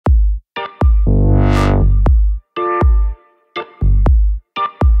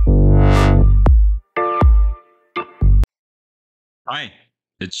Hi,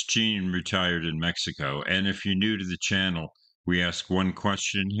 it's Gene, retired in Mexico. And if you're new to the channel, we ask one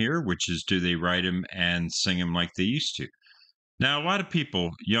question here, which is, do they write them and sing them like they used to? Now, a lot of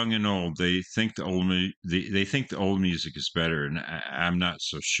people, young and old, they think they think the old music is better, and I'm not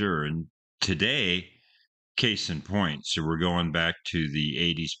so sure. And today, case in point, so we're going back to the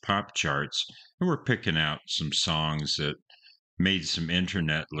 '80s pop charts, and we're picking out some songs that made some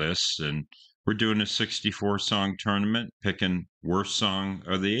internet lists, and we're doing a 64 song tournament picking worst song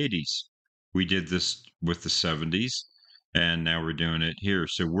of the '80s. We did this with the '70s, and now we're doing it here.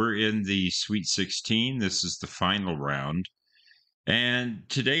 So we're in the Sweet 16. This is the final round, and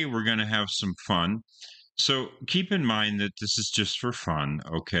today we're going to have some fun. So keep in mind that this is just for fun,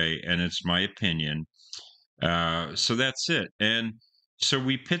 okay? And it's my opinion. So that's it. And so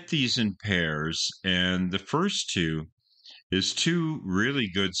we pit these in pairs, and the first two is two really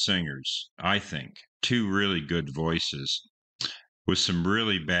good singers, I think, two really good voices with some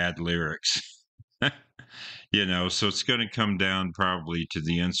really bad lyrics. So it's going to come down probably to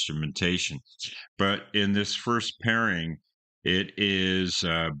the instrumentation. But in this first pairing, it is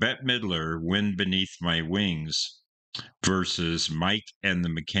Bette Midler, Wind Beneath My Wings, versus Mike and the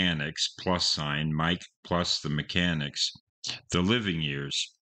Mechanics, plus sign, Mike plus the Mechanics, The Living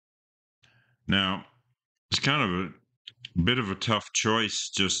Years. Now, it's kind of a bit of a tough choice.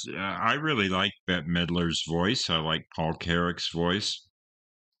 Just I really like Bette Midler's voice. I like Paul Carrick's voice.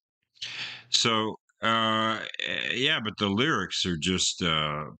 So yeah, but the lyrics are just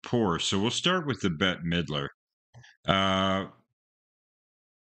poor. So we'll start with the Bette Midler. Uh,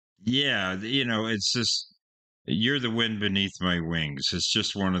 yeah, it's just "You're the Wind Beneath My Wings." It's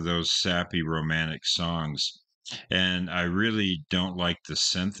just one of those sappy romantic songs, and I really don't like the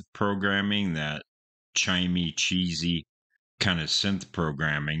synth programming, that chimey, cheesy kind of synth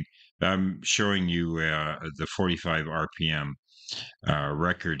programming. I'm showing you the 45 RPM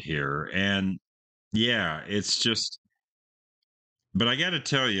record here. And yeah, it's just, but I got to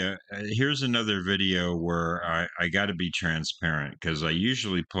tell you, here's another video where I got to be transparent because I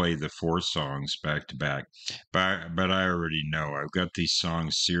usually play the four songs back to back, but I already know I've got these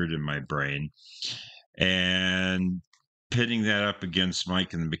songs seared in my brain. And pitting that up against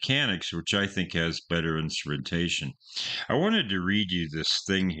Mike and the Mechanics, which I think has better instrumentation. I wanted to read you this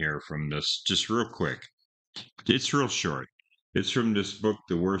thing here from this just real quick. It's real short. It's from this book,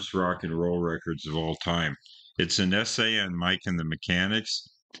 The Worst Rock and Roll Records of All Time. It's an essay on Mike and the Mechanics,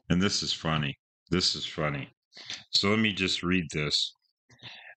 and this is funny. This is funny. So let me just read this.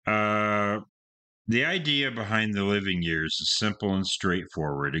 Uh, the idea behind the living years is simple and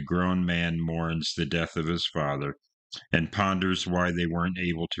straightforward. A grown man mourns the death of his father and ponders why they weren't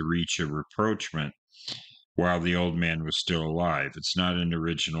able to reach a rapprochement while the old man was still alive. It's not an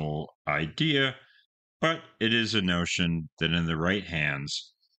original idea, but it is a notion that in the right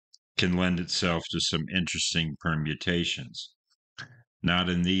hands can lend itself to some interesting permutations. Not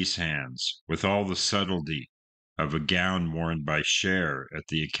in these hands, with all the subtlety of a gown worn by Cher at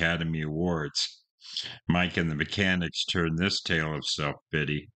the Academy Awards. Mike and the Mechanics turned this tale of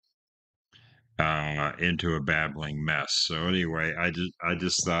self-pity into a babbling mess. So anyway, I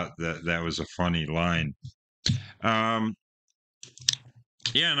just thought that that was a funny line. Um,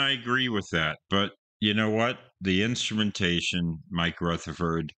 yeah, and I agree with that. But you know what? The instrumentation, Mike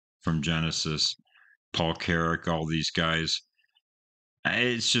Rutherford from Genesis, Paul Carrick, all these guys,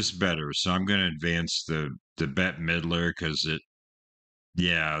 it's just better. So I'm going to advance the Bette Midler because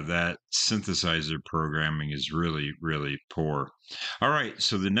yeah, that synthesizer programming is really, really poor. All right,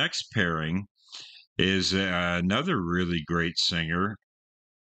 so the next pairing is another really great singer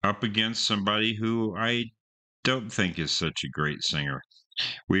up against somebody who I don't think is such a great singer.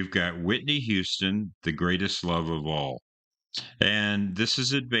 We've got Whitney Houston, The Greatest Love of All. And this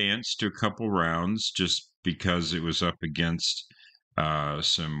is advanced to a couple rounds just because it was up against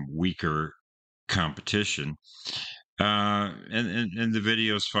some weaker competition. And the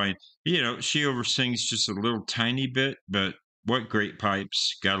video's fine. She oversins just a little tiny bit, but what great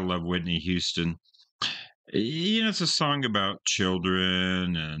pipes. Gotta love Whitney Houston. It's a song about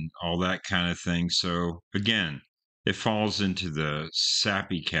children and all that kind of thing. So again, it falls into the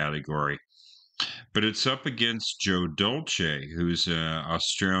sappy category. But it's up against Joe Dolce, who's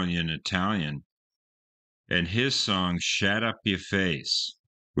Australian Italian, and his song "Shut Up Your Face,"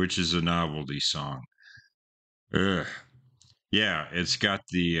 which is a novelty song. Ugh. Yeah, it's got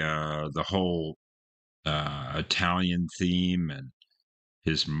the whole Italian theme, and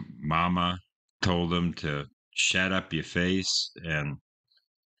his mama told him to shut up your face. And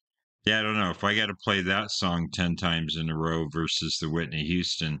yeah, I don't know if I got to play that song 10 times in a row versus the Whitney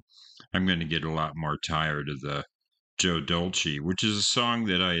Houston, I'm going to get a lot more tired of the Joe Dolce, which is a song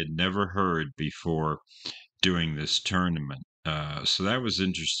that I had never heard before doing this tournament. So that was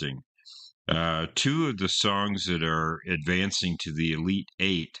interesting. Two of the songs that are advancing to the Elite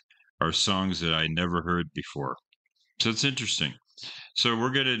Eight are songs that I never heard before. So it's interesting. So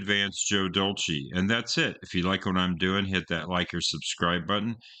we're going to advance Joe Dolce, and that's it. If you like what I'm doing, hit that like or subscribe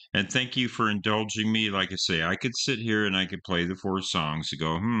button. And thank you for indulging me. Like I say, I could sit here and I could play the four songs and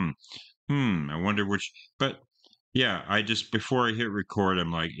go, I wonder which. But yeah, I just, before I hit record,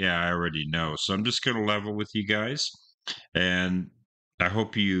 I'm like, yeah, I already know. So I'm just going to level with you guys. And I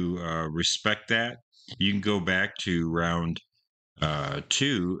hope you respect that. You can go back to round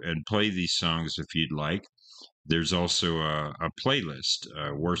two and play these songs if you'd like. There's also a playlist,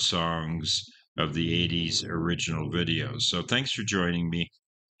 worst songs of the 80s original videos. So thanks for joining me.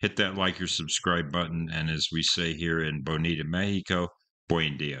 Hit that like or subscribe button. And as we say here in Bonita, Mexico,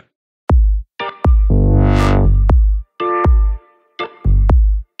 buen dia.